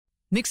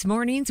Mixed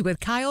Mornings with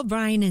Kyle,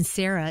 Brian, and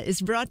Sarah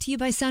is brought to you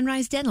by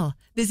Sunrise Dental.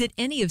 Visit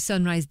any of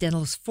Sunrise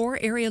Dental's 4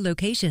 area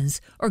locations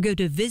or go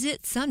to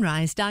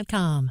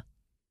visitsunrise.com.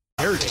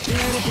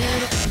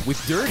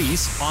 With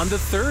Dirties on the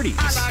 30s.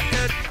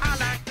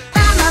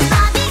 I'm a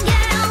Barbie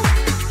girl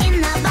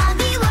in the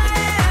Barbie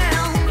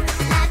world.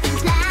 Life in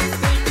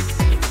plastic,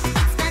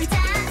 it's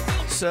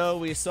fantastic. So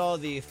we saw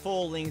the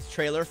full-length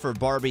trailer for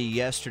Barbie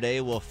yesterday.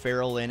 Will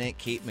Ferrell in it,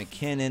 Kate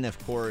McKinnon, of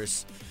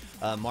course,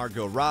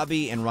 Margot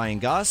Robbie, and Ryan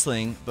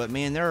Gosling. But,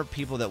 man, there are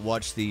people that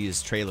watch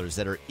these trailers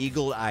that are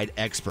eagle-eyed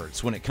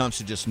experts when it comes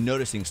to just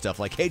noticing stuff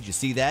like, hey, did you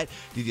see that?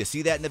 Did you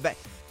see that in the back?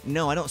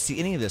 No, I don't see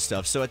any of this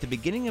stuff. So at the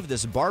beginning of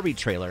this Barbie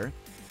trailer,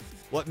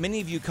 what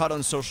many of you caught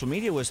on social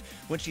media was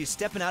when she's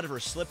stepping out of her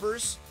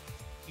slippers,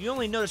 you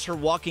only notice her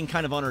walking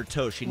kind of on her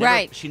toes. She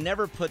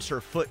never puts her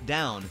foot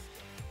down.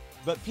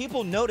 But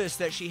people notice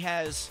that she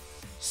has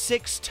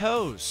 6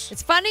 toes.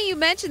 It's funny you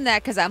mentioned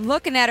that because I'm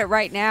looking at it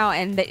right now,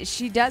 and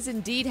she does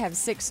indeed have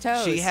 6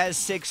 toes. She has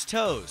 6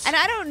 toes. And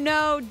I don't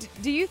know,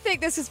 do you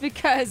think this is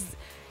because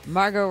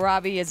Margot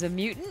Robbie is a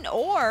mutant,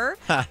 or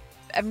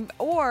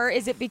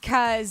is it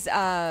because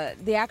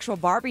the actual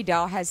Barbie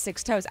doll has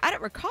 6 toes? I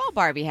don't recall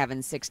Barbie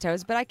having 6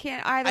 toes, but I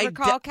can't either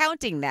recall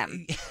counting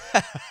them.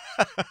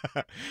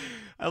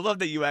 I love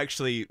that you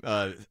actually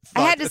I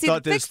had to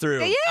thought this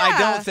through. Yeah. I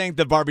don't think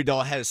the Barbie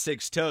doll has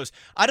 6 toes.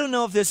 I don't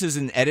know if this is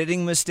an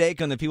editing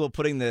mistake on the people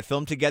putting the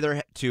film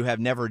together to have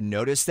never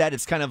noticed that.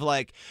 It's kind of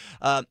like,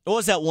 what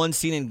was that one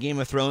scene in Game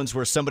of Thrones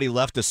where somebody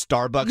left a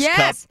Starbucks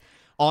cup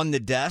on the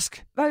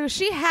desk? Oh,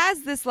 she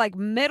has this like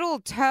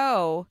middle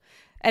toe.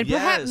 And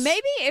perhaps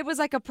maybe it was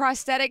like a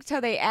prosthetic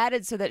toe they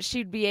added so that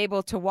she'd be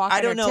able to walk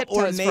on her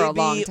tiptoes for a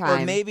long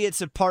time. Or maybe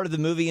it's a part of the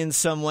movie in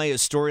some way, a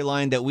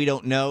storyline that we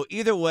don't know.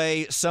 Either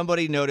way,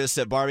 somebody noticed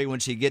that Barbie, when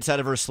she gets out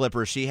of her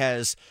slipper, she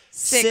has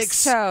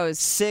 6 toes.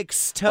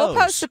 6 toes.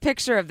 We'll post a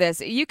picture of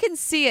this. You can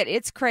see it.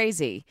 It's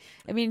crazy.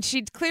 I mean,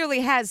 she clearly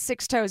has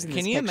 6 toes in this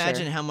picture. Can you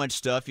imagine how much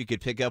stuff you could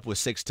pick up with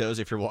 6 toes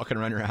if you're walking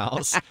around your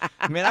house?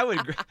 I mean, I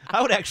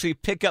would actually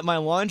pick up my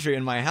laundry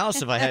in my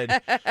house if I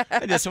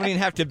just wouldn't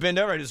even have to bend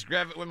over. I just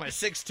grab it with my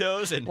 6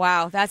 toes and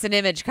wow, that's an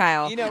image,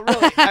 Kyle. You know,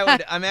 really,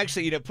 I'm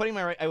actually, putting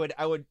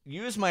I would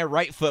use my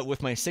right foot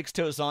with my 6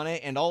 toes on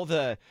it, and all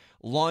the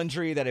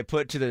laundry that I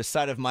put to the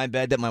side of my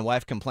bed that my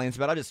wife complains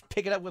about, I'll just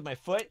pick it up with my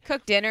foot,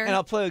 cook dinner, and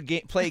I'll play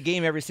a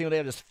game every single day.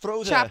 I'll just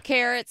throw chop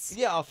carrots.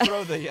 Yeah, I'll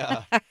throw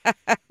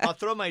I'll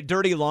throw my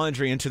dirty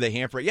laundry into the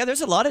hamper. Yeah,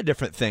 there's a lot of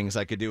different things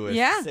I could do with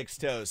 6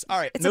 toes. All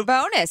right, it's a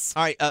bonus.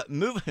 All right,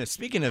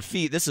 speaking of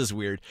feet, this is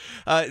weird.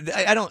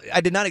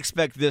 I did not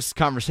expect this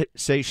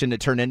conversation to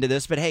turn into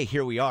this, but hey,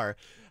 here we are.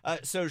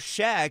 So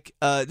Shaq,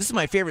 this is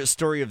my favorite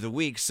story of the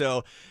week.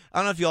 So I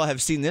don't know if y'all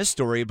have seen this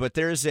story, but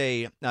there's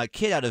a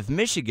kid out of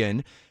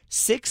Michigan,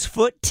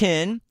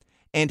 6'10",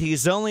 and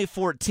he's only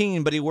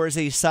 14, but he wears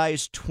a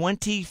size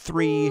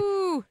 23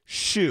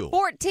 shoe.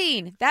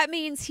 14. That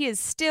means he is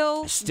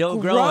still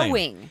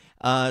growing.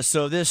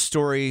 So this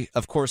story,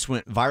 of course,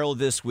 went viral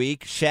this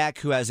week. Shaq,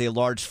 who has a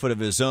large foot of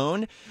his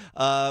own,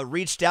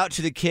 reached out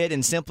to the kid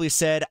and simply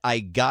said, "I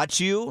got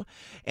you."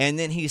 And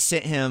then he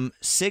sent him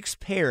 6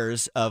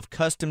 pairs of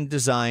custom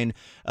design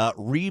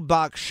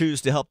Reebok shoes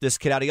to help this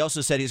kid out. He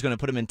also said he's going to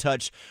put him in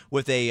touch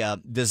with a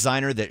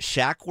designer that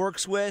Shaq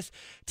works with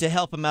to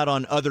help him out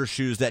on other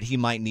shoes that he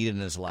might need in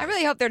his life. I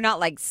really hope they're not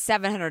like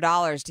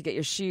 $700 to get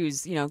your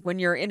shoes, when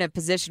you're in a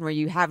position where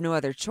you have no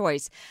other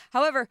choice.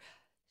 However,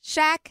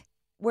 Shaq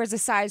wears a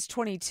size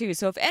 22.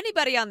 So if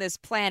anybody on this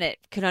planet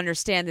can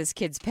understand this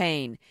kid's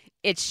pain,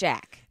 it's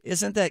Shaq.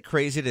 Isn't that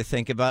crazy to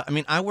think about? I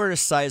mean, I wear a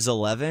size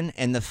 11,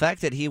 and the fact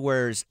that he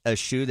wears a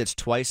shoe that's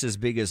twice as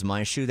big as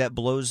my shoe, that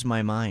blows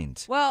my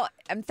mind. Well,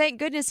 and thank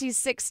goodness he's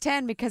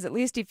 6'10", because at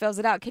least he fills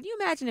it out. Can you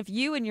imagine if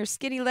you and your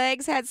skinny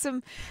legs had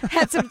some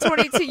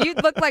 22?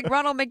 You'd look like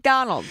Ronald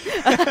McDonald.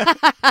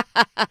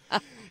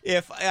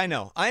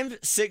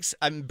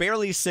 I'm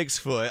barely 6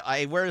 foot.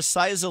 I wear a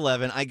size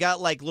 11. I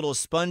got like little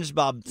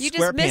SpongeBob SquarePants legs. You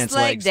just missed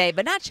leg day,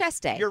 but not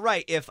chest day. You're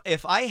right.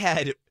 If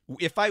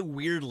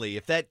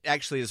that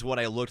actually is what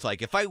I looked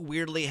like, if I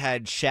weirdly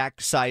had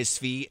Shaq-sized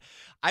feet,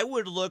 I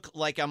would look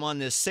like I'm on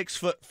this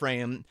 6-foot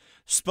frame,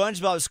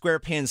 SpongeBob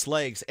SquarePants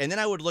legs, and then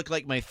I would look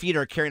like my feet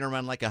are carrying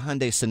around like a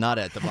Hyundai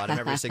Sonata at the bottom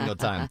every single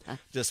time,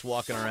 just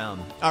walking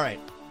around. All right.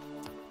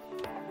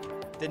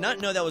 Did not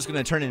know that was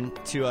going to turn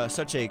into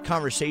such a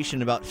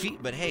conversation about feet,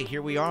 but hey,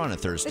 here we are on a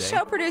Thursday. The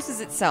show produces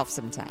itself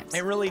sometimes.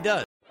 It really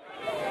does.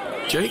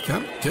 Jake,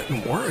 I'm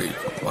getting worried.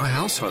 My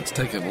house hunt's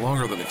taking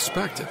longer than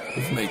expected.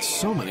 We've made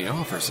so many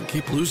offers and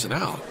keep losing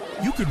out.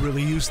 You could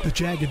really use the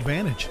JAG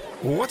advantage.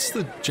 Well, what's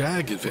the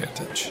JAG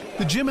advantage?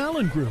 The Jim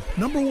Allen Group,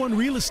 #1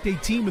 real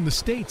estate team in the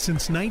state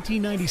since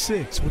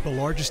 1996, with the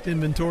largest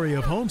inventory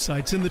of home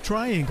sites in the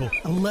Triangle,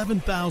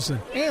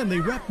 11,000. And they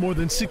rep more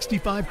than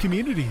 65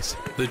 communities.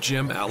 The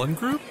Jim Allen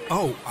Group?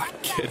 Oh, I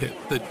get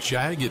it. The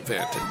JAG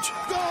advantage.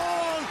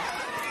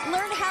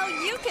 Learn how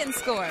you can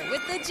score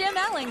with the Jim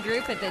Allen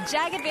Group at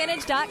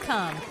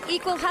thejagadvantage.com.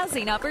 Equal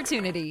housing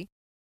opportunity.